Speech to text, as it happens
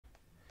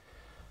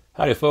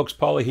Howdy folks,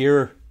 Paulie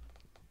here.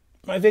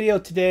 My video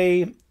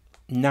today,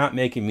 not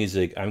making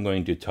music, I'm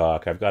going to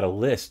talk. I've got a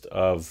list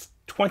of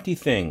 20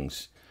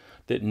 things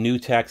that new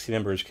taxi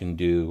members can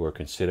do or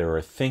consider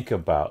or think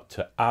about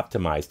to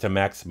optimize, to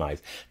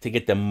maximize, to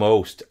get the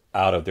most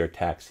out of their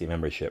taxi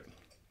membership.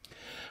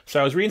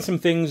 So I was reading some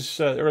things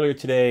earlier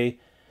today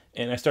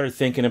and I started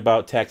thinking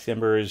about taxi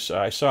members.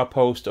 I saw a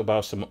post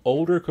about some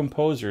older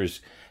composers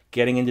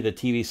getting into the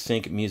TV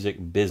sync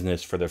music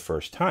business for the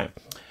first time.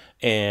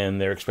 And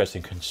they're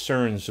expressing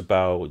concerns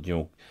about,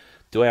 do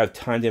I have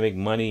time to make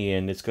money,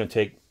 and it's going to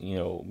take,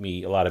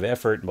 me a lot of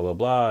effort, blah, blah,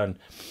 blah.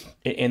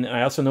 And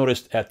I also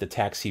noticed at the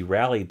taxi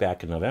rally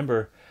back in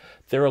November,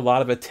 there were a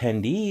lot of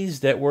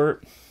attendees that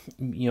were,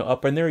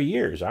 up in their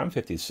years. I'm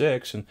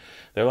 56, and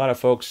there are a lot of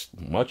folks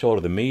much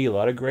older than me, a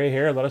lot of gray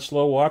hair, a lot of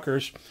slow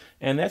walkers,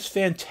 and that's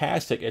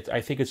fantastic.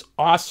 I think it's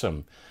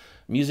awesome.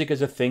 Music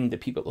is a thing that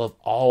people of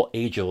all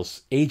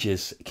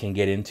ages can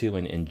get into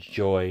and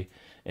enjoy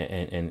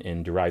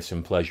and derive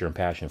some pleasure and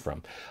passion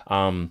from.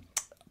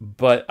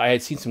 But I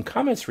had seen some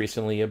comments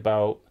recently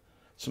about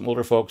some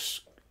older folks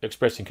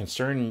expressing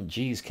concern,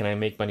 geez, can I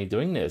make money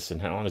doing this?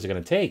 And how long is it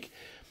going to take?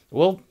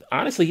 Well,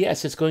 honestly,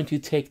 yes, it's going to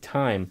take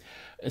time.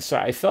 So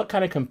I felt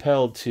kind of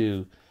compelled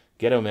to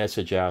get a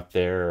message out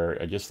there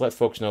and just let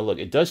folks know, look,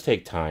 it does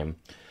take time.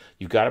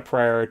 You've got to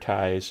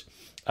prioritize,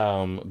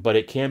 but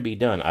it can be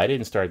done. I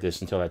didn't start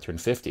this until I turned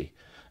 50,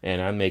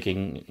 and I'm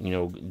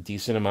making,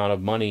 decent amount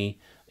of money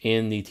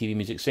in the TV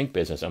music sync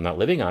business. I'm not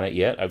living on it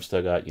yet. I've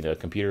still got,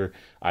 computer,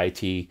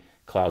 IT,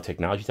 cloud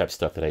technology type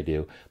stuff that I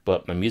do.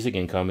 But my music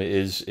income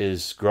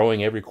is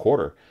growing every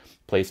quarter.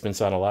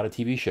 Placements on a lot of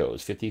TV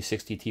shows, 50,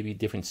 60 TV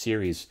different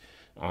series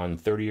on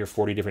 30 or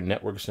 40 different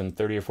networks in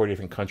 30 or 40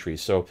 different countries.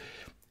 So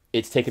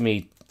it's taken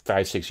me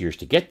 5-6 years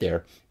to get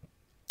there,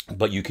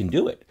 but you can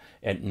do it.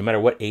 And no matter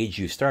what age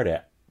you start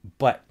at.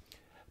 But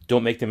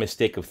don't make the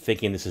mistake of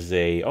thinking this is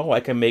I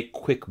can make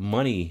quick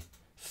money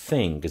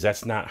thing, because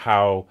that's not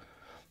how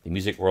the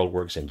music world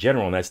works in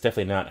general, and that's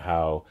definitely not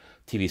how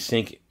TV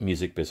sync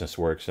music business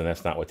works, and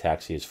that's not what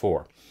Taxi is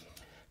for.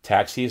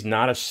 Taxi is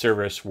not a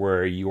service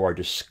where you are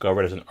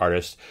discovered as an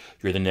artist,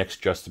 you're the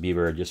next Justin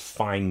Bieber, just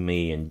find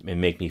me and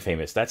make me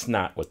famous. That's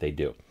not what they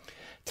do.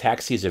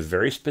 Taxi is a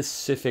very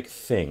specific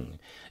thing.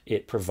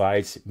 It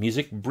provides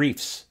music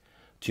briefs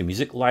to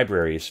music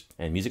libraries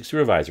and music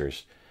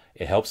supervisors.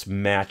 It helps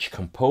match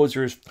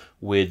composers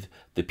with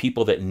the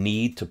people that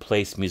need to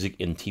place music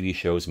in TV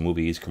shows,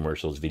 movies,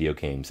 commercials, video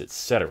games,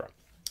 etc.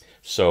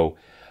 So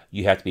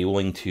you have to be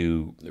willing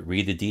to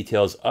read the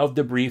details of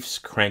the briefs,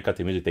 crank out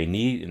the music they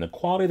need and the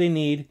quality they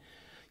need.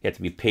 You have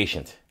to be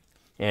patient.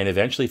 And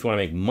eventually, if you want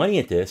to make money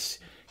at this,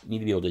 you need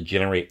to be able to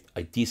generate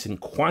a decent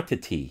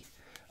quantity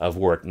of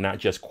work, not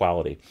just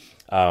quality.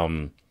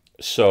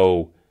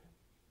 So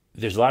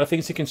there's a lot of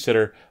things to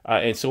consider.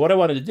 And so what I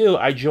wanted to do,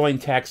 I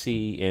joined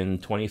Taxi in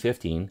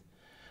 2015.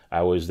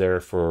 I was there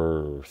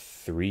for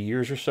 3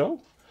 years or so.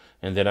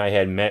 And then I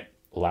had met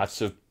lots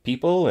of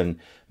people and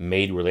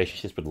made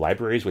relationships with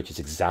libraries, which is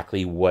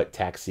exactly what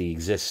Taxi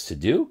exists to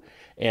do.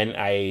 And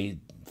I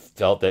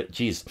felt that,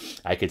 geez,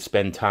 I could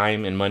spend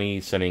time and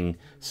money sending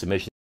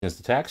submissions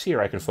to Taxi,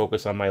 or I can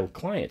focus on my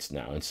clients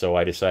now. And so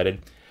I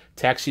decided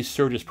Taxi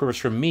served its purpose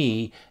for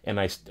me, and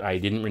I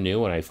didn't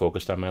renew, and I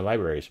focused on my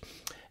libraries.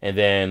 And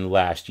then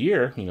last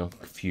year,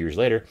 a few years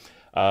later,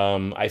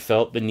 I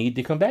felt the need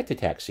to come back to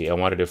Taxi. I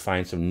wanted to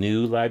find some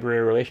new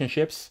library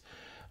relationships.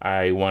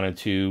 I wanted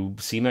to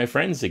see my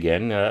friends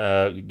again,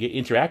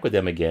 interact with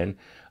them again.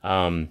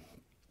 I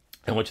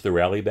went to the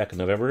rally back in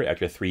November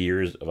after 3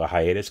 years of a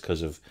hiatus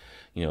because of,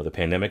 the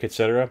pandemic,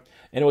 etc.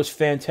 And it was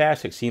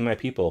fantastic seeing my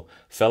people,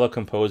 fellow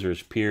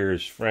composers,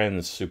 peers,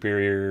 friends,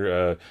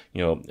 superior,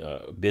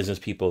 business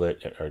people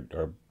that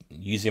are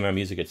using my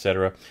music,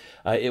 etc.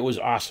 It was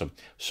awesome.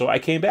 So I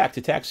came back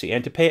to Taxi,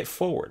 and to pay it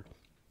forward,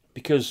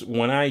 because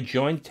when I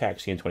joined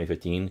Taxi in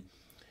 2015,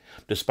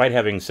 despite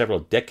having several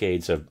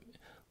decades of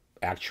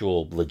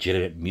actual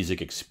legitimate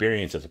music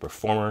experience as a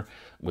performer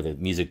with a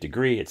music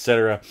degree,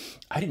 etc.,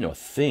 I didn't know a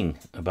thing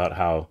about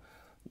how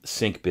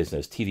sync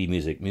business, TV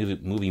music,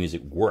 movie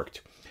music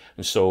worked.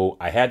 And so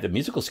I had the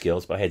musical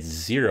skills, but I had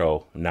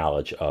zero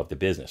knowledge of the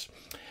business.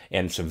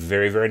 And some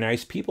very, very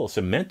nice people,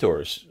 some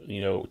mentors,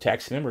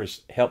 Taxi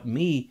members helped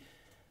me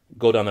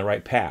go down the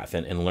right path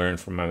and learn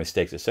from my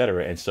mistakes,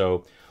 etc. And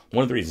so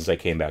one of the reasons I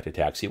came back to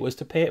Taxi was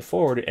to pay it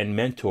forward and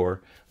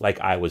mentor like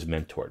I was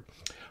mentored.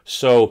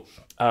 So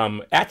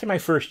after my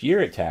first year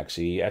at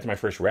Taxi, after my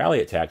first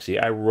rally at Taxi,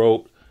 I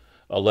wrote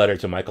a letter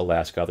to Michael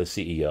Laskow, the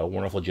CEO,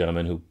 wonderful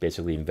gentleman who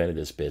basically invented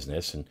this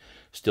business and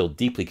still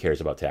deeply cares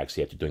about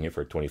Taxi after doing it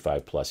for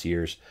 25 plus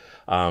years.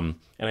 And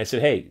I said,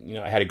 hey,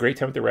 I had a great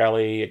time at the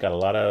rally. I got a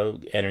lot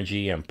of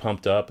energy. I'm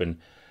pumped up. And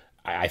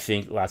I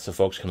think lots of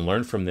folks can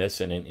learn from this.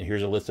 And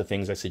here's a list of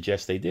things I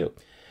suggest they do.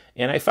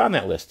 And I found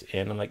that list.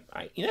 And I'm like,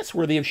 that's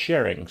worthy of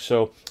sharing.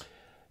 So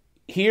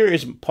here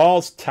is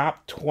Paul's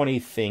top 20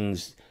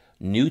 things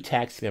new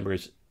Taxi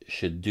members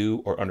should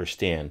do or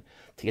understand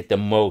to get the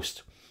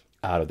most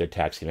out of their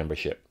Taxi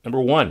membership.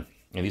 Number one,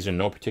 and these are in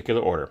no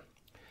particular order,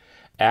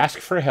 Ask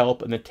for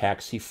help in the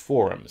taxi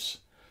forums.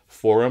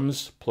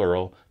 Forums,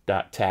 plural,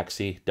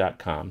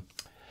 .taxi.com.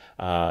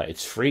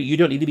 It's free. You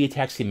don't need to be a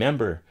taxi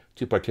member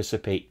to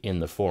participate in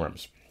the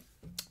forums.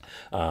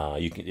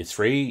 It's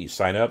free. You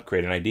sign up,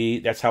 create an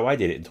ID. That's how I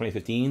did it in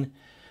 2015.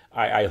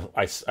 I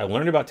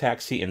learned about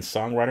taxi in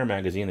Songwriter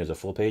magazine. There's a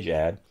full-page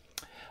ad.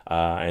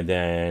 And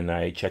then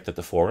I checked out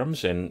the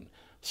forums and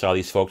saw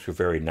these folks were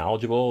very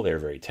knowledgeable. They're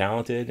very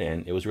talented,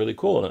 and it was really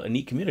cool, a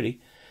neat community.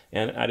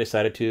 And I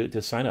decided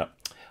to sign up.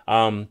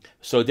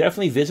 So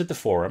definitely visit the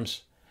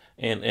forums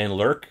and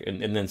lurk,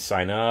 and then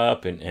sign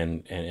up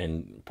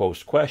and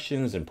post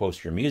questions and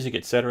post your music,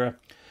 etc.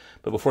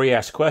 But before you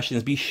ask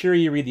questions, be sure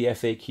you read the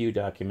FAQ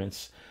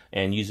documents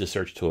and use the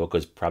search tool,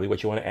 because probably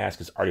what you want to ask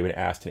has already been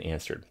asked and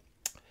answered.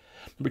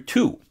 Number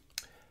 2,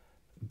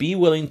 be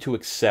willing to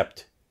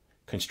accept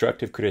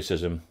constructive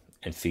criticism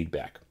and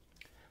feedback.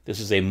 This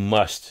is a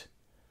must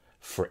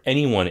for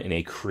anyone in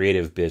a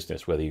creative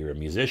business, whether you're a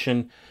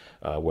musician,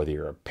 whether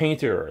you're a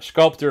painter or a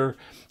sculptor.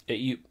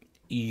 You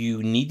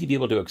need to be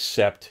able to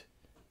accept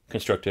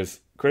constructive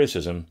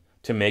criticism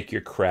to make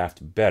your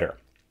craft better.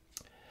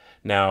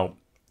 Now,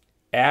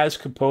 as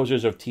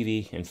composers of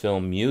TV and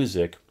film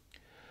music,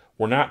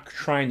 we're not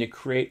trying to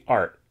create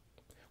art.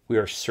 We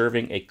are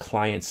serving a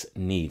client's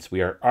needs.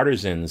 We are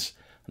artisans,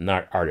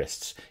 not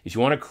artists. If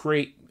you want to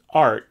create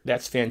art,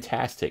 that's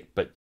fantastic,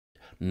 but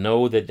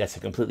know that that's a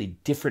completely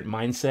different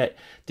mindset,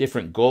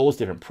 different goals,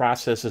 different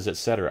processes,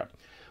 etc.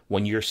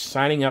 When you're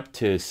signing up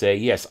to say,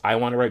 yes, I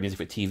want to write music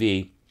for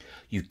TV,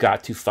 you've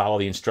got to follow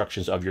the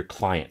instructions of your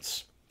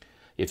clients.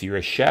 If you're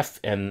a chef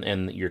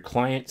and your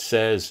client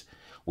says,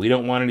 we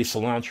don't want any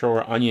cilantro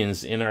or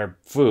onions in our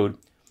food,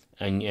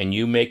 and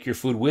you make your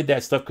food with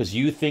that stuff because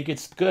you think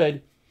it's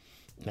good,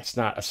 that's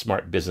not a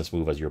smart business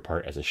move as your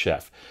part as a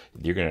chef.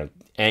 You're going to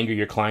anger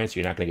your clients,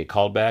 you're not going to get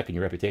called back, and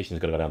your reputation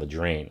is going to go down the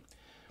drain.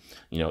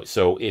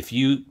 So if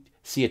you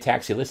see a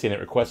taxi listing that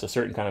requests a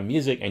certain kind of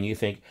music and you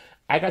think,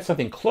 I got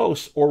something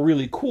close or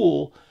really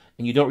cool,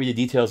 and you don't read the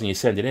details and you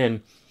send it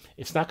in,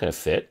 it's not going to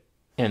fit,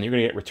 and you're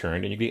going to get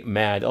returned, and you're going to get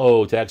mad,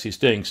 oh, taxi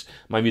stinks,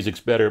 my music's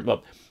better.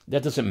 Well,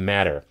 that doesn't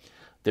matter.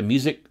 The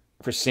music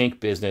for sync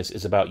business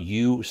is about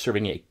you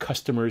serving a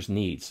customer's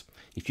needs.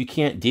 If you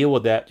can't deal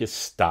with that, just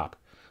stop.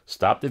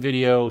 Stop the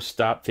video,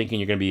 stop thinking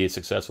you're going to be a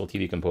successful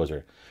TV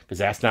composer, because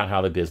that's not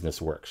how the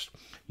business works.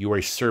 You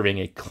are serving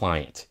a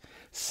client.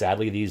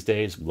 Sadly, these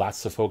days,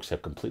 lots of folks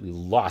have completely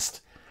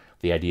lost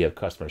the idea of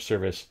customer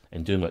service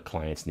and doing what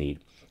clients need.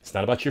 It's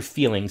not about your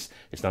feelings.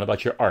 It's not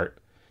about your art.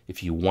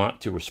 If you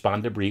want to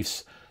respond to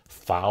briefs,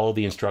 follow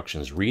the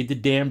instructions. Read the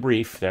damn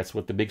brief. That's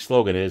what the big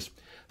slogan is.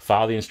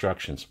 Follow the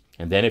instructions.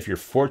 And then if you're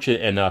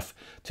fortunate enough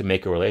to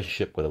make a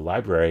relationship with a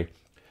library,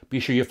 be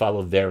sure you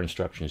follow their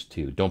instructions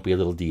too. Don't be a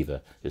little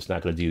diva. It's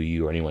not going to do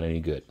you or anyone any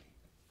good.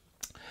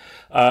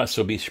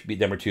 So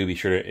number 2, be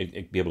sure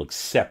to be able to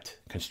accept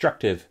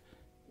constructive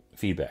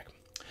feedback.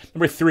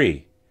 Number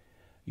 3,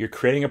 you're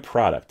creating a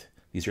product.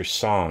 These are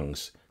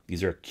songs.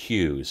 These are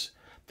cues.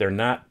 They're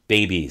not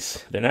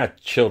babies. They're not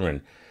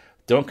children.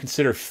 Don't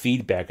consider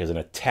feedback as an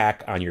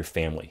attack on your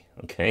family,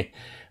 okay?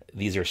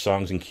 These are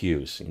songs and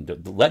cues.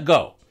 Let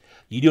go.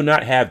 You do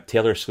not have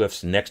Taylor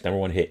Swift's next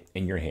 #1 hit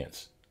in your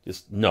hands.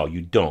 No,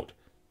 you don't.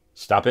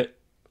 Stop it.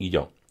 You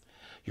don't.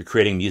 You're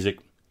creating music,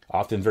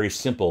 often very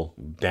simple,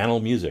 banal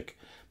music.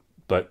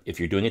 But if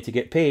you're doing it to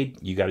get paid,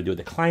 you got to do what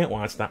the client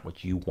wants, not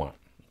what you want.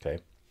 Okay.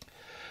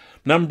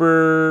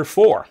 Number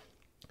 4,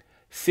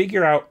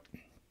 figure out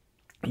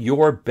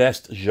your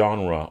best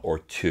genre or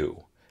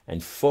 2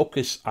 and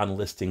focus on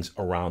listings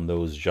around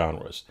those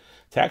genres.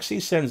 Taxi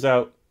sends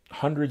out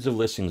hundreds of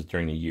listings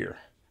during the year.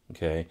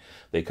 Okay,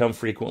 they come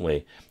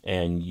frequently,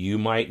 and you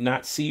might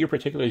not see your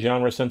particular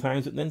genre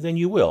sometimes, and then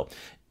you will.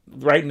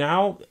 Right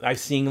now, I've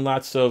seen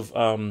lots of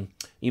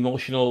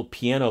emotional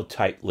piano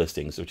type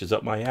listings, which is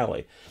up my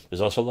alley. There's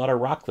also a lot of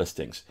rock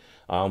listings.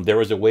 There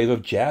was a wave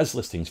of jazz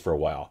listings for a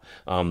while.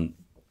 And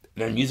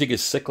music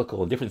is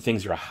cyclical, and different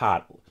things are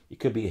hot. It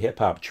could be hip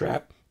hop,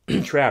 trap.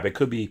 It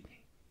could be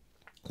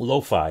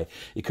lo-fi.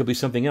 It could be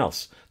something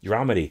else,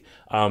 dramedy.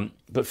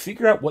 But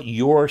figure out what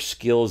your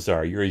skills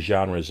are, your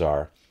genres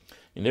are.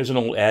 And there's an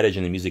old adage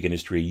in the music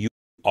industry, you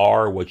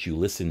are what you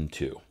listen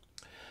to.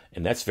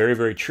 And that's very,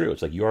 very true.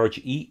 It's like you are what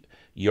you eat,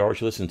 you are what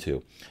you listen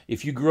to.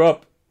 If you grew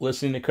up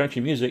listening to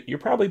country music, you're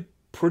probably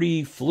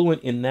pretty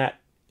fluent in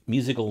that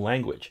musical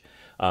language.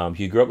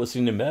 If you grew up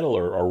listening to metal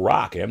or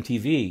rock,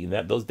 MTV,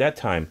 that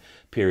time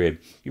period,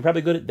 you're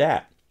probably good at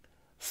that.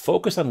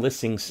 Focus on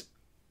listings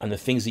on the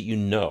things that you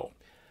know.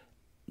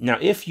 Now,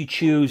 if you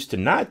choose to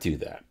not do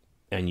that,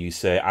 and you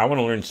say, I want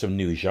to learn some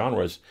new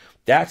genres,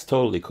 that's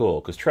totally cool.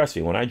 Because trust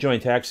me, when I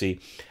joined Taxi,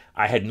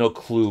 I had no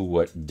clue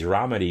what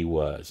dramedy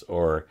was,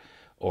 or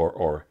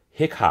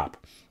hip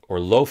hop, or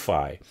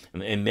lo-fi,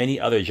 and many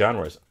other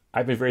genres.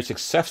 I've been very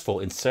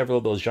successful in several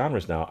of those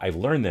genres now. I've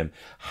learned them.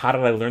 How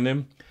did I learn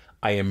them?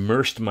 I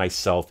immersed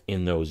myself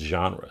in those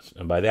genres.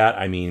 And by that,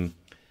 I mean,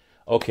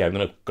 okay, I'm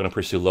going to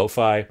pursue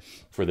lo-fi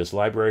for this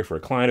library, for a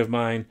client of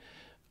mine,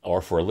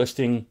 or for a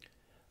listing.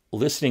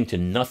 Listening to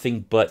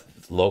nothing but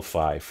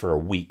lo-fi for a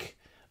week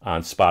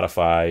on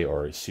Spotify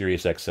or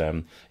Sirius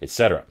XM,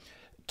 etc.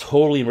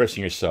 Totally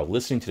immersing yourself,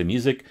 listening to the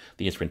music,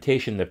 the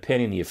instrumentation, the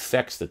penning, the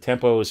effects, the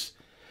tempos,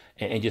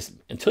 and just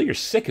until you're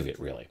sick of it,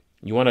 really.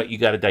 You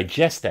got to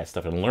digest that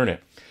stuff and learn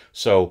it.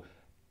 So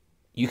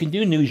you can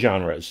do new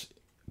genres,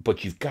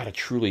 but you've got to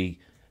truly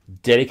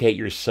dedicate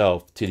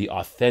yourself to the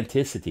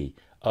authenticity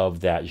of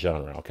that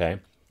genre, okay?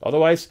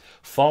 Otherwise,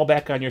 fall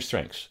back on your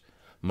strengths.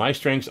 My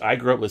strengths, I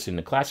grew up listening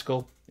to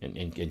classical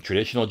and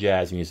traditional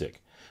jazz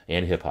music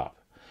and hip-hop,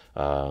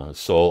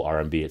 soul,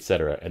 R&B,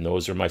 etc. And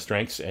those are my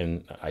strengths,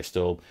 and I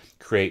still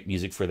create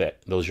music for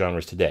those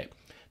genres today.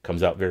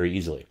 Comes out very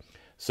easily.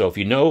 So if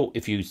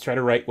you try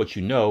to write what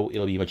you know,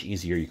 it'll be much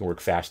easier. You can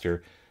work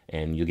faster,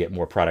 and you'll get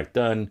more product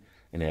done.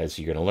 And as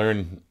you're going to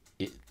learn,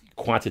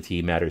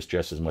 quantity matters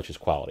just as much as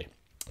quality.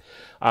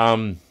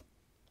 So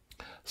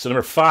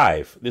number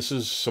 5, this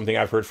is something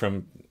I've heard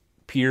from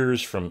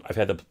peers. I've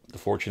had the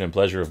fortune and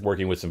pleasure of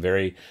working with some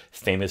very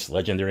famous,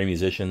 legendary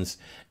musicians,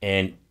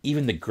 and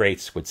even the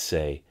greats would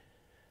say,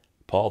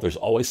 Paul, there's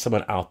always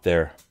someone out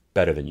there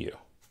better than you.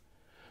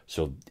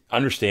 So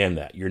understand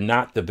that. You're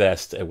not the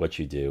best at what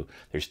you do.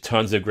 There's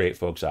tons of great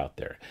folks out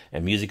there.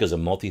 And music is a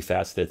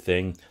multifaceted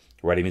thing.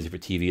 Writing music for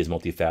TV is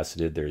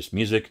multifaceted. There's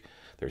music,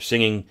 there's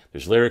singing,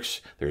 there's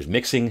lyrics, there's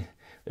mixing,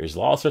 there's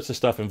all sorts of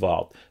stuff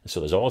involved. And so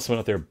there's always someone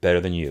out there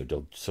better than you.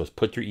 So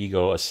put your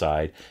ego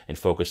aside and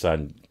focus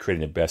on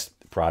creating the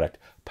best product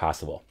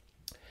possible.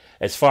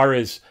 As far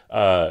as,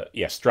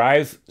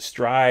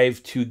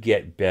 strive to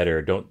get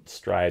better. Don't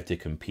strive to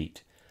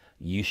compete.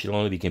 You should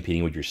only be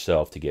competing with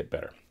yourself to get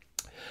better.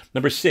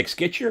 Number 6,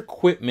 get your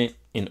equipment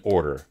in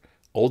order.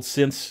 Old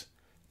synths,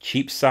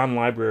 cheap sound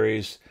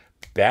libraries,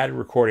 bad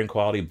recording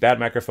quality, bad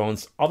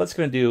microphones, all that's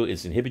going to do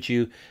is inhibit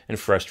you and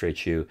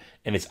frustrate you.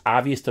 And it's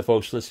obvious to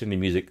folks listening to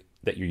music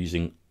that you're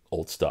using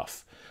old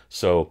stuff.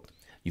 So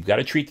you've got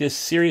to treat this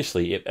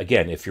seriously.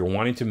 If you're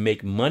wanting to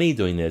make money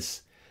doing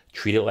this,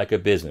 treat it like a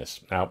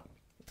business. Now,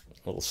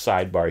 a little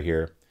sidebar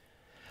here.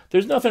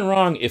 There's nothing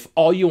wrong if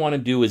all you want to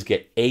do is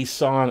get a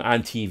song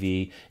on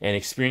TV and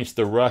experience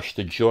the rush,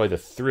 the joy, the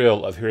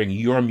thrill of hearing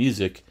your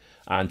music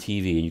on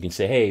TV. And you can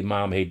say, hey,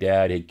 mom, hey,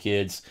 dad, hey,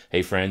 kids,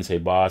 hey, friends, hey,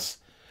 boss.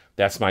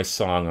 That's my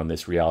song on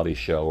this reality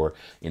show or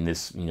in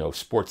this,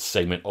 sports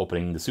segment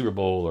opening the Super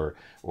Bowl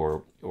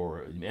or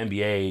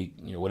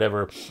NBA,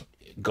 whatever,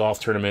 golf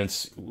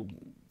tournaments,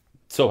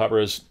 soap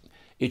operas.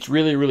 It's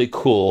really, really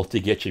cool to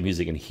get your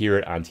music and hear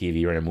it on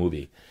TV or in a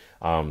movie.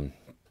 And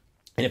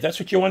if that's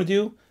what you want to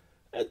do,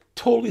 a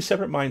totally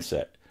separate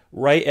mindset,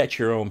 right at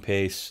your own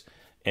pace,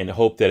 and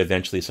hope that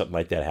eventually something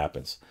like that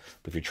happens.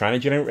 But if you're trying to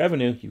generate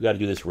revenue, you've got to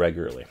do this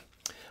regularly.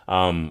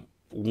 One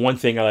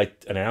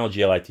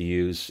analogy I like to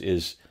use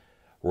is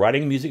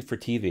writing music for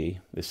TV,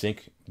 the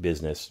sync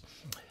business,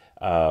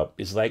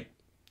 is like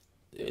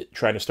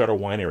trying to start a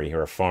winery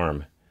or a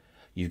farm.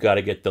 You've got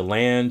to get the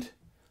land,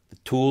 the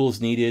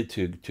tools needed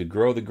to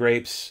grow the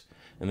grapes,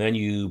 and then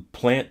you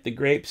plant the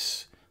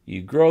grapes.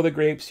 You grow the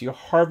grapes, you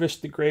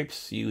harvest the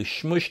grapes, you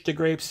smush the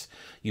grapes,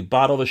 you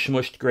bottle the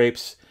smushed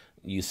grapes,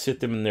 you sit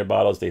them in their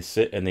bottles, they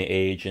sit and they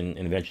age, and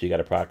eventually you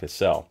got a product to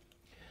sell.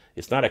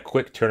 It's not a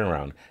quick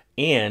turnaround.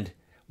 And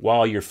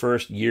while your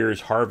first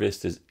year's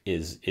harvest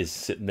is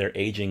sitting there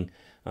aging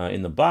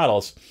in the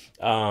bottles,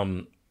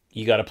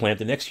 you got to plant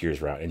the next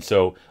year's round. And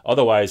so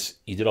otherwise,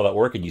 you did all that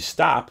work and you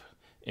stop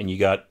and you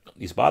got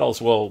these bottles.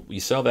 Well,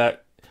 you sell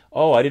that.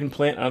 Oh, I didn't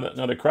plant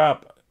another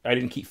crop. I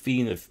didn't keep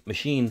feeding the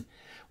machine.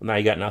 Well, now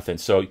you got nothing.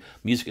 So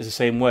music is the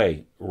same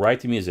way.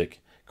 Write the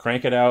music,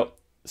 crank it out,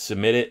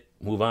 submit it,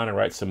 move on and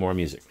write some more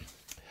music.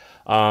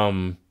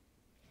 Make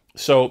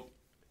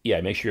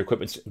sure your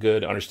equipment's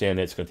good. Understand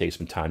that it's going to take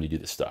some time to do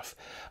this stuff.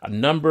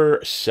 Number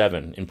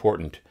 7,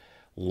 important.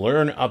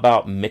 Learn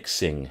about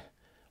mixing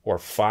or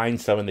find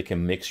someone that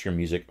can mix your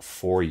music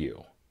for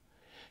you.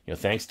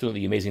 Thanks to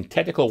the amazing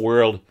technical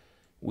world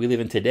we live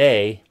in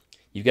today,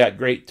 you've got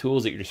great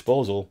tools at your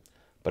disposal,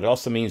 but it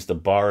also means the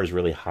bar is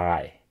really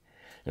high.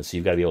 And so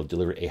you've got to be able to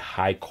deliver a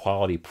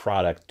high-quality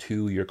product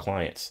to your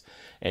clients.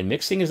 And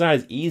mixing is not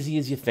as easy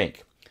as you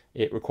think.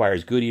 It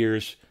requires good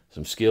ears,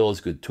 some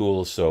skills, good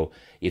tools. So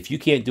if you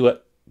can't do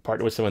it,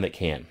 partner with someone that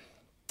can.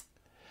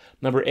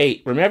 Number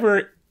 8,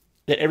 remember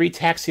that every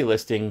taxi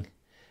listing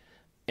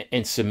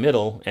and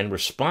submittal and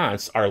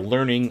response are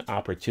learning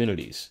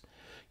opportunities.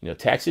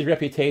 Taxi's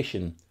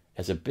reputation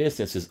as a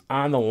business is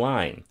on the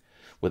line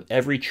with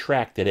every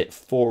track that it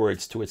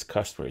forwards to its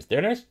customers.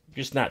 They're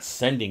just not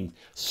sending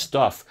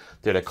stuff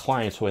to their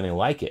clients when they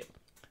like it.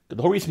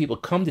 The whole reason people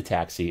come to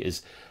Taxi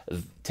is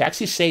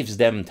Taxi saves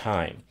them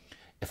time.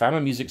 If I'm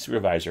a music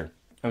supervisor,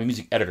 I'm a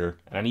music editor,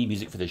 and I need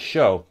music for this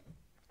show,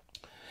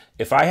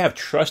 if I have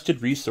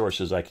trusted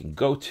resources I can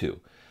go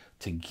to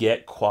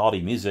get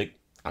quality music,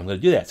 I'm going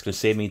to do that. It's going to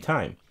save me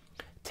time.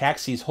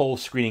 Taxi's whole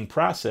screening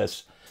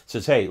process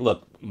says, hey,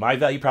 look, my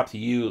value prop to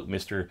you,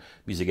 Mr.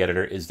 Music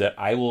Editor, is that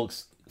I will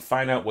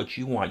find out what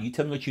you want. You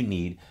tell me what you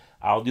need.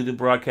 I'll do the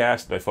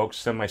broadcast. My folks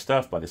send my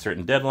stuff by the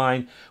certain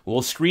deadline.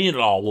 We'll screen it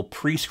all. We'll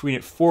pre-screen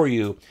it for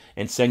you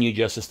and send you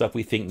just the stuff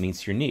we think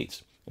meets your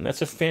needs. And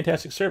that's a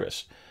fantastic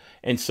service.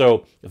 And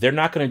so they're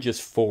not going to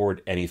just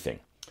forward anything.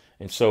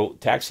 And so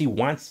Taxi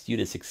wants you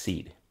to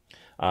succeed.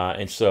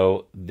 And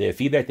so the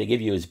feedback they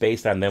give you is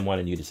based on them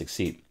wanting you to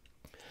succeed.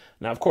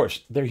 Now, of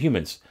course, they're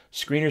humans.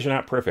 Screeners are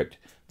not perfect.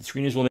 The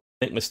screeners will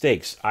make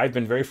mistakes. I've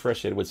been very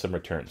frustrated with some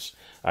returns.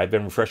 I've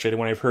been frustrated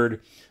when I've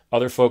heard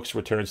other folks'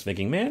 returns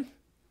thinking, man,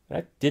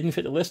 that didn't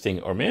fit the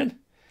listing, or man,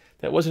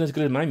 that wasn't as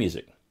good as my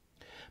music.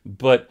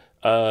 But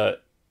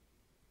that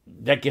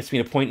gets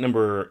me to point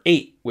number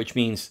 8, which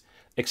means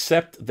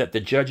accept that the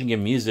judging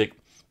in music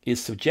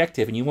is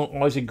subjective and you won't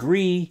always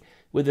agree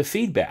with the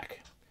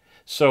feedback.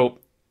 So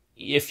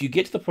if you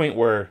get to the point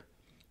where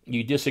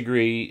you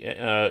disagree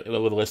with a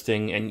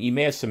listing and you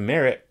may have some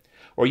merit,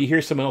 or you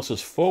hear someone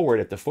else's forward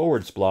at the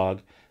forwards blog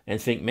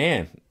and think,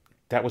 man,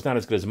 that was not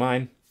as good as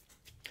mine.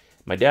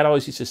 My dad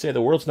always used to say,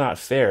 the world's not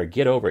fair.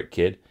 Get over it,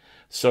 kid.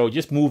 So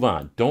just move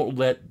on. Don't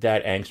let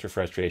that angst or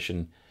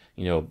frustration,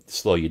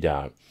 slow you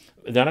down.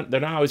 They're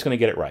not always going to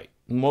get it right.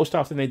 Most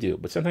often they do,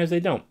 but sometimes they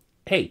don't.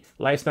 Hey,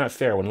 life's not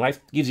fair. When life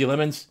gives you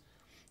lemons,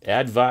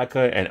 add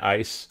vodka and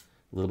ice,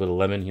 a little bit of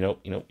lemon,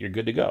 you're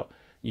good to go.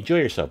 Enjoy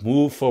yourself.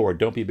 Move forward.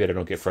 Don't be bitter.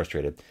 Don't get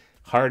frustrated.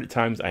 Hard at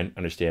times, I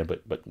understand,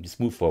 but just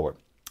move forward.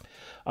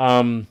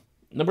 Number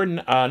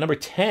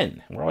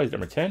 10. We're always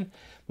number 10.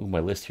 Move my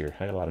list here.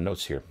 I got a lot of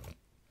notes here.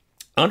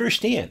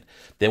 Understand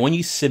that when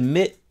you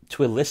submit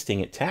to a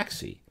listing at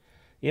Taxi,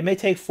 it may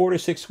take 4 to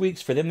 6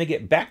 weeks for them to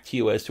get back to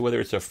you as to whether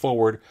it's a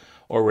forward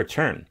or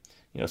return.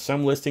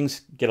 Some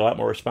listings get a lot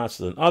more responses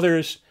than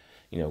others.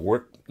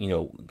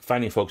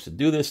 Finding folks to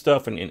do this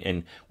stuff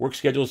and work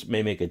schedules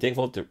may make it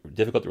difficult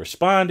to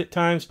respond at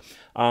times.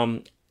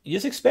 You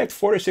just expect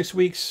 4 to 6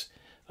 weeks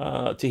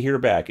to hear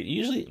back. It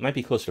usually might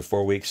be closer to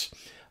 4 weeks,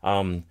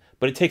 but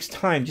it takes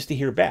time just to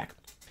hear back.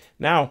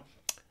 Now,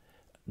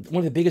 one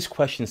of the biggest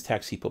questions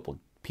Taxi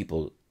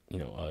people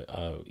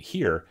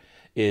hear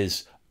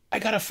is, I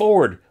got a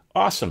forward.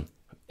 Awesome.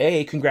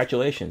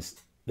 Congratulations.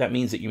 That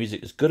means that your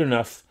music is good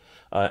enough,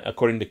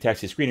 according to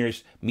Taxi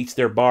screeners, meets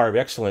their bar of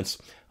excellence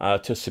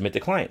to submit to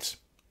clients.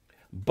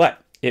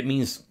 But it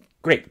means,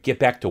 great, get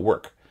back to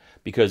work.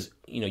 Because,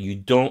 you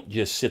don't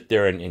just sit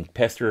there and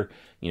pester,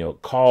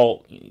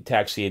 call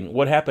Taxi and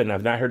what happened?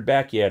 I've not heard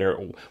back yet. Or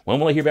when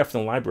will I hear back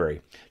from the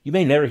library? You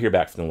may never hear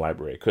back from the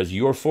library because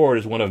your forward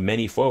is one of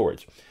many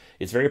forwards.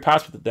 It's very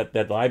possible that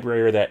that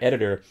library or that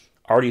editor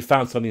already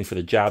found something for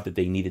the job that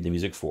they needed the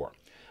music for.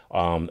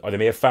 Or they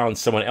may have found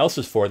someone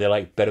else's forward they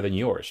like better than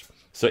yours.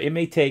 So it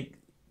may take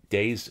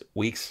days,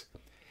 weeks.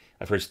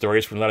 I've heard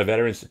stories from a lot of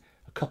veterans.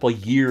 A couple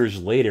of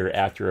years later,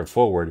 after a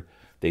forward,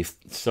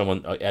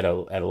 someone at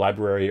a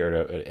library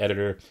or an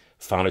editor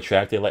found a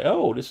track. They're like,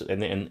 oh, this,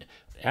 and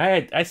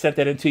I sent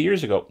that in 2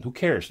 years ago. Who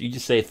cares? You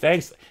just say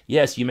thanks.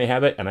 Yes, you may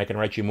have it, and I can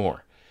write you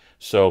more.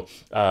 So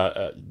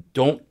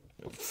don't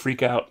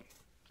freak out,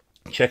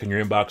 checking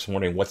your inbox and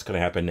wondering what's going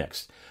to happen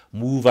next.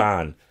 Move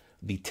on.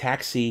 The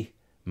Taxi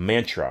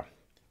mantra: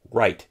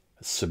 write,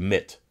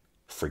 submit,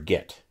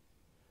 forget,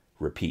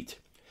 repeat.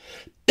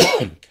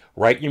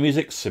 Write your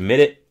music,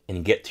 submit it,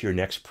 and get to your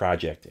next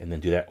project, and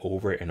then do that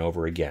over and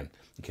over again.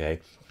 Okay,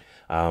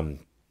 you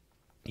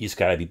just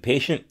gotta be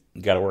patient.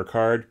 You gotta work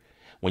hard.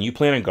 When you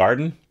plant a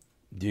garden,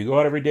 do you go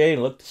out every day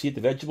and look to see if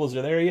the vegetables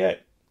are there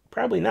yet?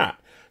 Probably not.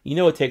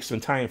 It takes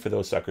some time for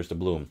those suckers to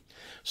bloom.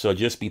 So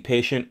just be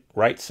patient.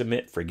 Write,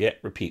 submit, forget,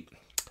 repeat.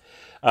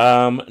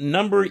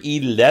 Number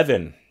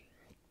 11.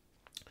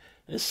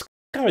 This is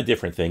kind of a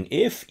different thing.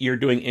 If you're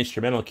doing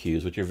instrumental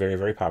cues, which are very,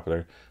 very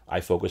popular, I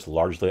focus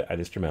largely on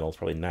instrumentals.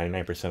 Probably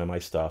 99% of my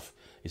stuff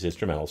is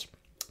instrumentals.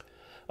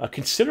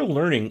 Consider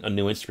learning a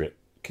new instrument.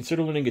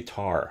 Consider learning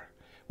guitar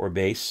or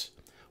bass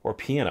or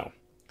piano.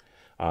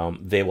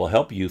 They will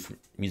help you from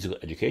a musical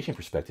education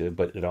perspective,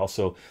 but it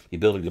also, the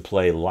ability to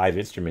play live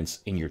instruments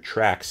in your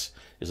tracks,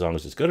 as long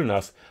as it's good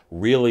enough,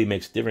 really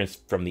makes a difference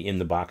from the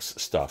in-the-box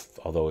stuff,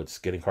 although it's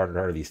getting harder and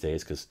harder these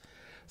days because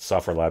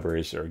software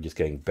libraries are just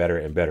getting better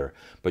and better.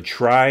 But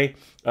try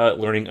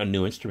learning a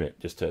new instrument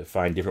just to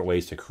find different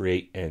ways to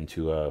create and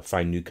to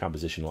find new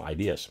compositional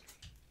ideas.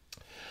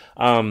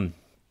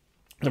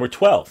 Number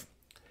 12,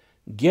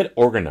 get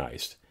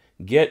organized.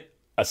 Get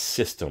a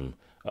system,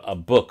 a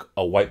book,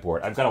 a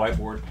whiteboard. I've got a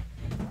whiteboard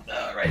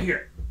right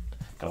here.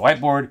 Got a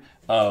whiteboard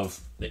of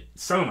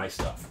some of my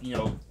stuff.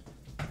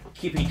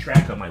 Keeping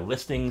track of my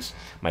listings,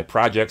 my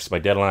projects, my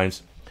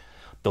deadlines.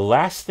 The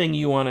last thing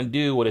you want to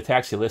do with a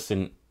Taxi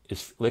listing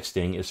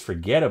is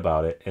forget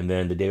about it, and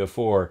then the day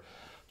before,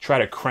 try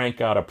to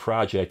crank out a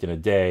project in a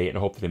day and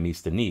hope that it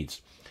meets the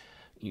needs.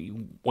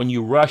 When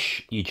you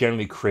rush, you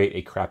generally create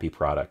a crappy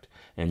product.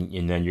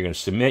 And then you're going to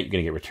submit, you're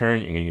going to get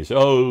returned, you're going to say,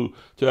 oh,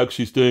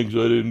 Taxi stinks,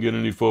 I didn't get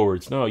any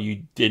forwards. No,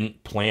 you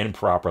didn't plan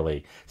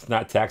properly. It's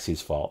not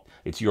Taxi's fault.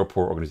 It's your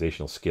poor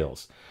organizational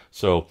skills.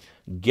 So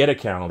get a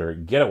calendar,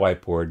 get a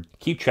whiteboard,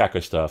 keep track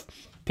of stuff,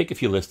 pick a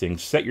few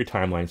listings, set your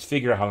timelines,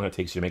 figure out how long it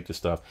takes you to make this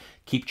stuff,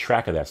 keep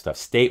track of that stuff,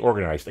 stay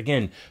organized.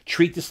 Again,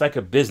 treat this like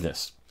a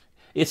business.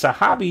 It's a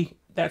hobby.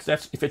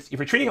 If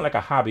you're treating it like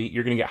a hobby,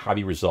 you're going to get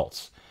hobby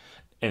results.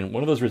 And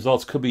one of those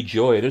results could be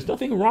joy. There's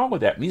nothing wrong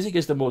with that. Music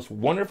is the most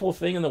wonderful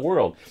thing in the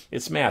world.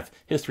 It's math,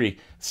 history,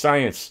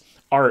 science,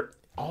 art,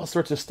 all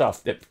sorts of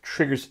stuff that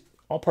triggers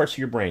all parts of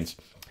your brains.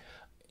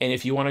 And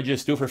if you want to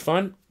just do it for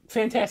fun,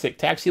 fantastic.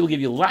 Taxi will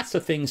give you lots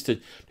of things to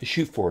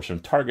shoot for, some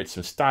targets,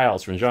 some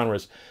styles, some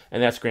genres,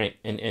 and that's great.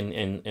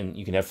 And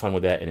you can have fun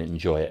with that and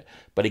enjoy it.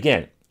 But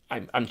again,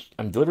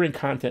 I'm delivering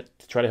content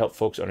to try to help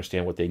folks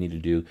understand what they need to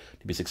do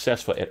to be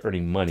successful at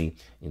earning money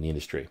in the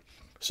industry.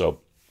 So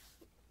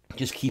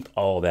just keep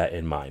all that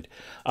in mind.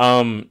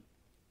 Number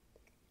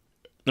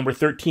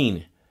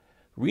 13,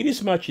 read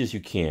as much as you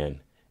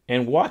can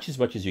and watch as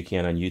much as you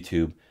can on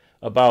YouTube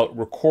about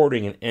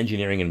recording and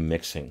engineering and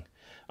mixing.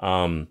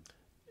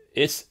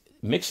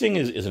 Mixing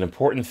is an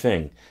important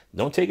thing.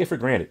 Don't take it for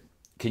granted.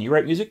 Can you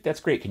write music? That's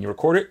great. Can you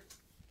record it?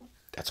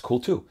 That's cool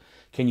too.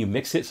 Can you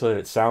mix it so that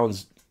it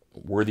sounds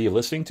worthy of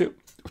listening to?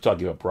 We're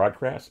talking about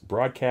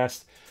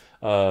broadcast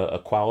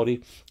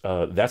quality.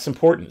 That's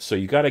important. So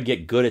you got to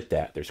get good at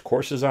that. There's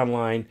courses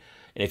online.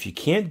 And if you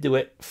can't do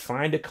it,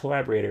 find a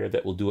collaborator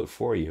that will do it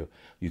for you.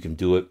 You can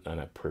do it on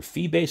a per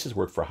fee basis,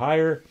 work for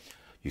hire.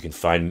 You can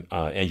find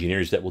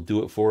engineers that will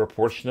do it for a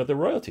portion of the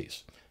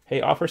royalties.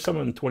 Hey, offer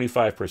someone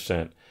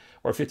 25%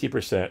 or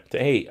 50% to,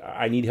 hey,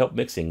 I need help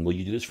mixing. Will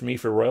you do this for me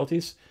for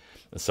royalties?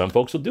 And some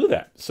folks will do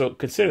that. So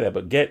consider that,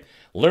 but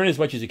learn as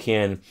much as you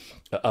can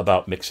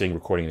about mixing,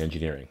 recording, and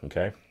engineering,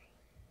 okay?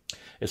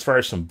 As far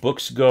as some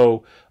books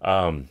go,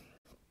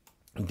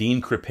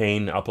 Dean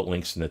Krippaehne, I'll put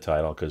links in the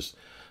title because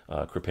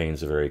Krippaehne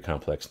is a very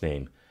complex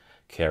name.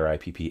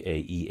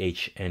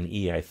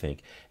 Krippaehne, I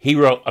think. He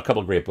wrote a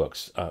couple of great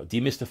books.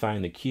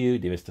 Demystifying the Cue,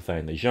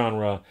 Demystifying the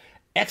Genre.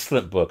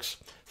 Excellent books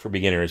for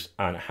beginners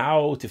on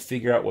how to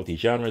figure out what these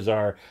genres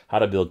are, how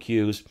to build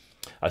cues.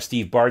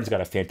 Steve Barton's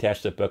got a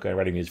fantastic book on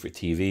writing music for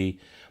TV.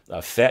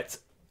 FETT,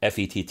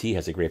 F-E-T-T,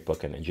 has a great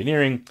book on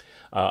engineering.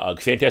 A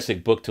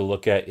fantastic book to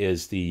look at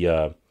is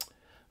the,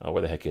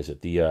 where the heck is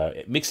it?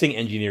 The Mixing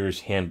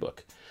Engineer's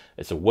Handbook.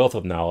 It's a wealth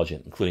of knowledge,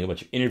 including a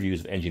bunch of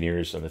interviews with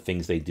engineers on the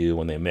things they do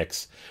when they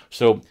mix.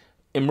 So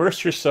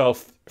immerse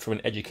yourself from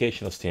an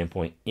educational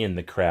standpoint in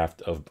the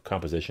craft of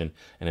composition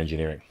and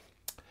engineering.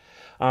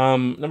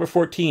 Number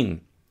 14,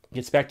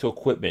 gets back to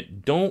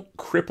equipment. Don't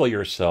cripple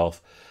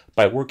yourself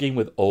by working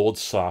with old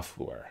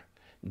software.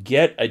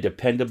 Get a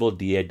dependable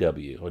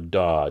DAW, or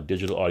DAW,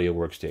 Digital Audio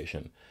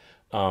Workstation.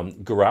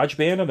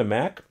 GarageBand on the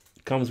Mac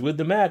comes with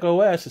the Mac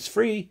OS. It's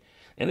free,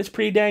 and it's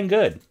pretty dang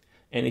good.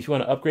 And if you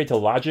want to upgrade to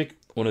Logic,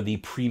 one of the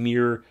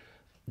premier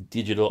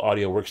digital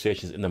audio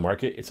workstations in the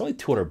market, it's only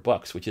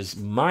 $200, which is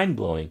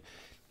mind-blowing,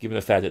 given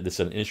the fact that this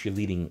is an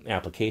industry-leading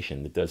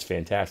application that does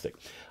fantastic.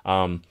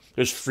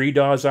 There's free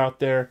DAWs out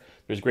there.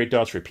 There's great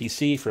DAWs for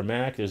PC, for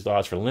Mac. There's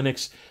DAWs for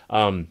Linux.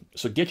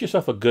 So get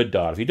yourself a good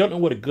DAW. If you don't know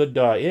what a good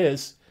DAW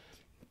is,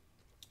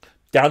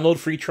 download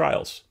free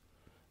trials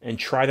and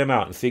try them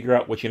out and figure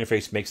out which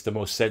interface makes the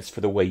most sense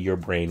for the way your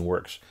brain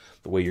works,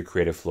 the way your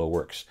creative flow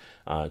works.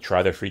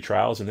 Try their free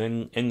trials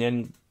and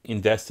then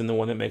invest in the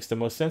one that makes the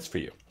most sense for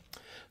you.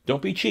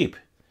 Don't be cheap.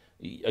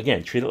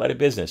 Again, treat it like a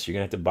business. You're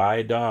going to have to buy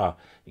a DAW.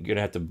 You're going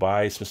to have to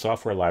buy some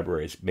software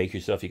libraries. Make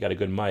yourself, you got a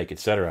good mic,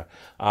 etc.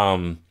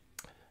 But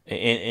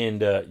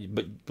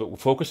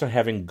focus on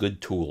having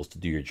good tools to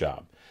do your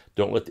job.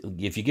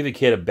 If you give a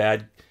kid a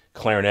bad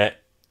clarinet,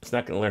 it's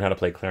not going to learn how to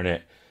play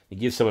clarinet. You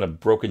give someone a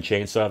broken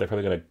chainsaw, they're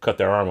probably going to cut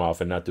their arm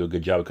off and not do a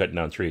good job of cutting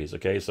down trees.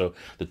 Okay, so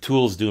the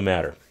tools do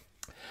matter.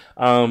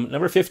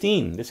 Number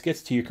 15, this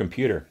gets to your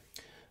computer.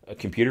 A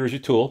computer is your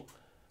tool.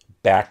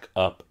 Back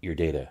up your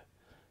data.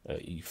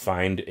 You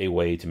find a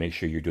way to make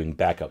sure you're doing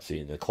backups.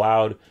 In the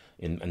cloud,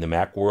 in the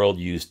Mac world,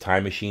 use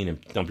Time Machine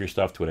and dump your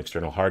stuff to an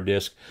external hard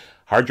disk.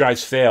 Hard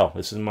drives fail.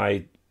 This is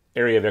my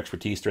area of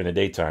expertise during the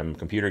daytime. I'm a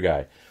computer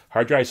guy.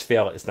 Hard drives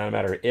fail. It's not a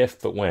matter of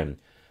if, but when.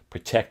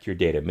 Protect your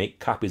data. Make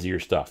copies of your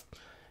stuff.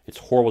 It's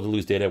horrible to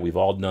lose data. We've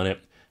all done it.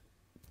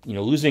 You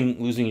know,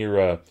 losing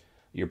your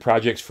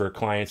projects for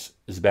clients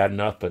is bad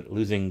enough, but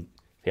losing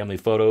family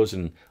photos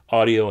and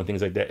audio and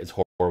things like that is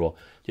horrible.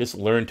 Just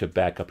learn to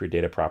back up your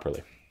data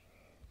properly.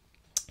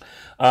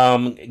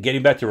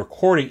 Getting back to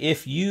recording,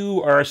 if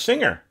you are a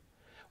singer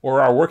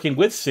or are working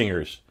with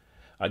singers,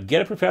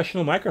 get a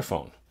professional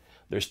microphone.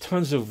 There's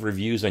tons of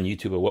reviews on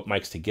YouTube of what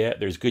mics to get.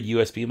 There's good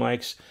USB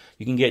mics.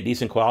 You can get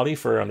decent quality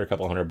for under a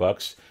couple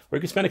 $100, or you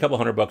can spend a couple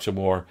 $100 or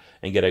more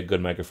and get a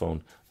good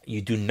microphone.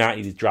 You do not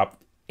need to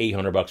drop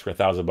 $800 or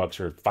 $1,000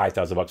 or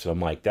 $5,000 of a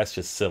mic. That's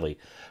just silly.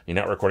 You're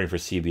not recording for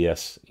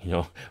CBS,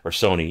 or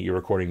Sony. You're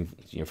recording,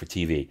 for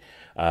TV.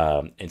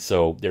 And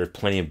so there are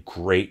plenty of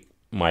great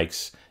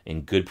mics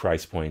and good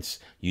price points.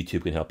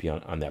 YouTube can help you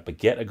on that. But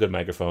get a good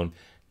microphone.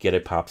 Get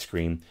a pop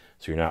screen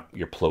so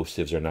your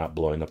plosives are not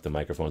blowing up the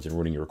microphones and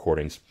ruining your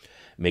recordings.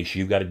 Make sure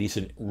you've got a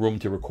decent room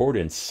to record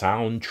in.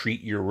 Sound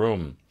treat your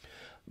room.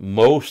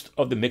 Most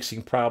of the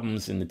mixing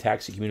problems in the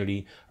taxi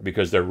community are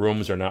because their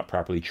rooms are not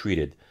properly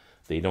treated.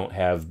 They don't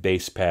have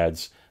bass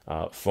pads,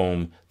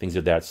 foam, things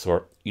of that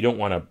sort. You don't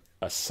want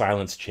a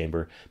silence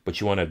chamber, but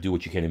you want to do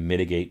what you can to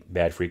mitigate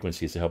bad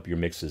frequencies to help your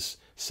mixes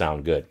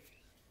sound good.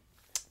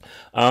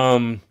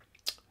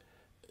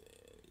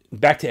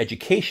 Back to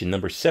education,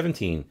 number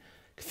 17.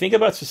 Think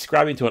about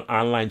subscribing to an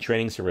online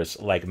training service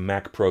like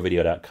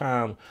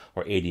MacProVideo.com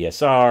or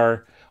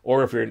ADSR,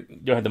 or if you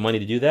don't have the money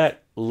to do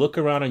that, look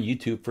around on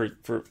YouTube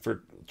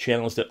for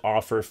channels that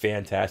offer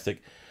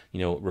fantastic,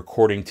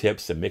 recording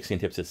tips and mixing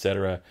tips,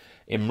 etc.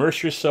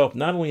 Immerse yourself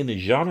not only in the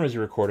genres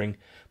of recording,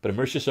 but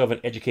immerse yourself in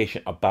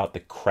education about the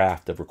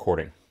craft of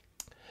recording.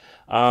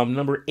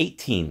 Number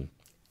 18,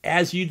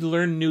 as you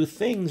learn new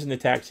things in the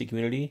taxi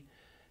community,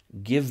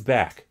 give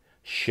back,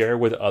 share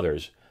with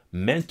others,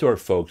 mentor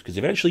folks, because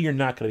eventually you're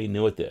not going to be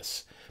new at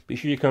this. Be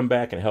sure you come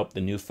back and help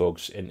the new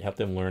folks and help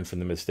them learn from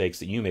the mistakes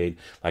that you made,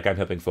 like I'm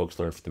helping folks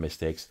learn from the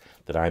mistakes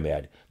that I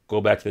made.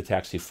 Go back to the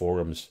taxi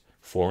forums,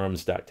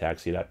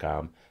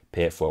 forums.taxi.com,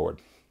 pay it forward.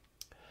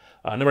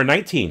 Number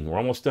 19, we're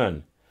almost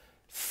done.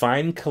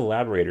 Find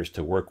collaborators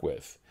to work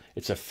with.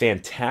 It's a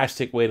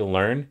fantastic way to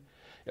learn.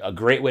 A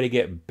great way to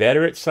get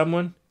better at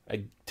something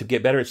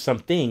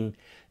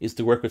is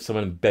to work with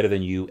someone better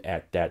than you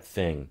at that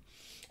thing.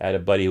 I had a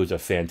buddy who was a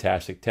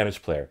fantastic tennis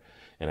player,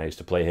 and I used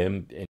to play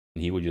him, and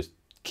he would just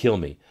kill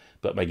me,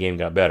 but my game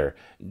got better.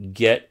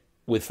 Get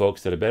with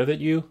folks that are better than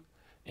you,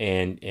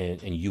 and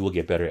you will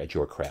get better at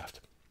your craft.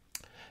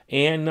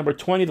 And number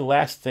 20, the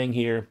last thing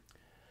here,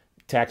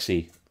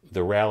 taxi.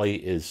 The rally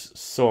is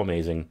so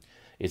amazing.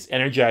 It's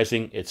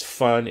energizing, it's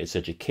fun, it's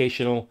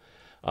educational,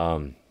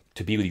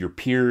 to be with your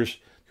peers,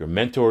 your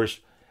mentors.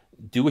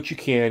 Do what you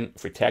can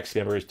for taxi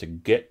members to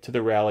get to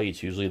the rally.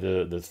 It's usually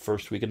the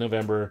first week of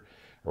November,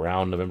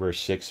 around November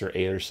 6th or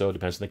 8th or so,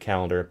 depends on the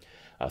calendar.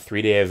 A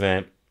 3-day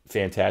event,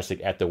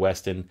 fantastic, at the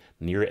Westin,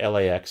 near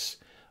LAX.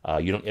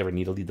 You don't ever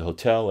need to leave the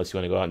hotel unless you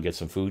want to go out and get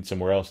some food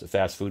somewhere else, the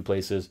fast food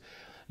places.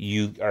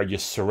 You are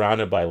just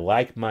surrounded by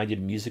like-minded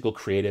musical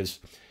creatives,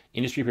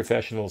 industry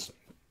professionals,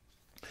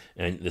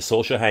 and the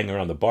social hang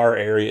around the bar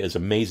area is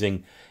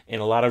amazing,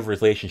 and a lot of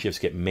relationships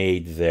get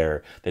made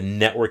there. The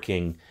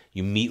networking,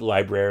 you meet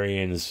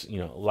librarians,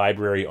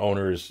 library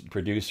owners,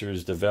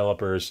 producers,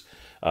 developers,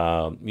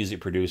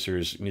 music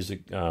producers,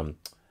 music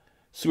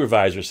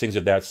supervisors, things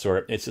of that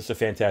sort. It's just a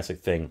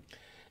fantastic thing.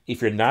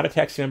 If you're not a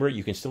taxi member,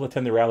 you can still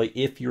attend the rally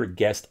if you're a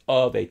guest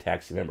of a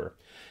taxi member.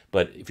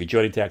 But if you're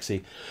joining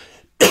taxi,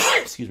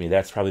 excuse me,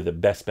 that's probably the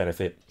best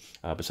benefit,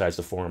 besides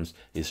the forums,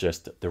 is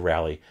just the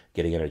rally,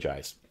 getting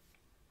energized.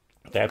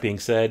 That being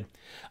said,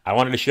 I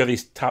wanted to share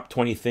these top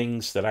 20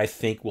 things that I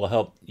think will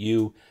help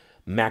you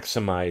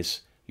maximize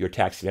your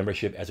taxi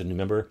membership as a new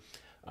member.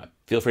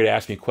 Feel free to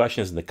ask me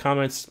questions in the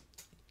comments.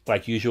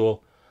 Like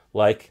usual,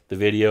 like the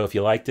video if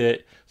you liked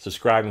it.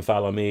 Subscribe and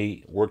follow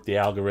me. Work the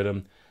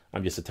algorithm.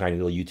 I'm just a tiny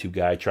little YouTube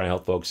guy trying to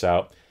help folks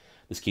out.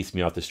 This keeps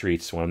me off the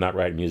streets when I'm not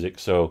writing music.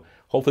 So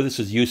hopefully this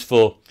was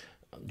useful.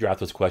 Drop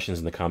those questions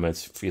in the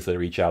comments. Feel free to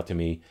reach out to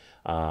me.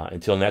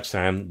 Until next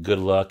time, good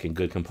luck and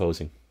good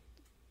composing.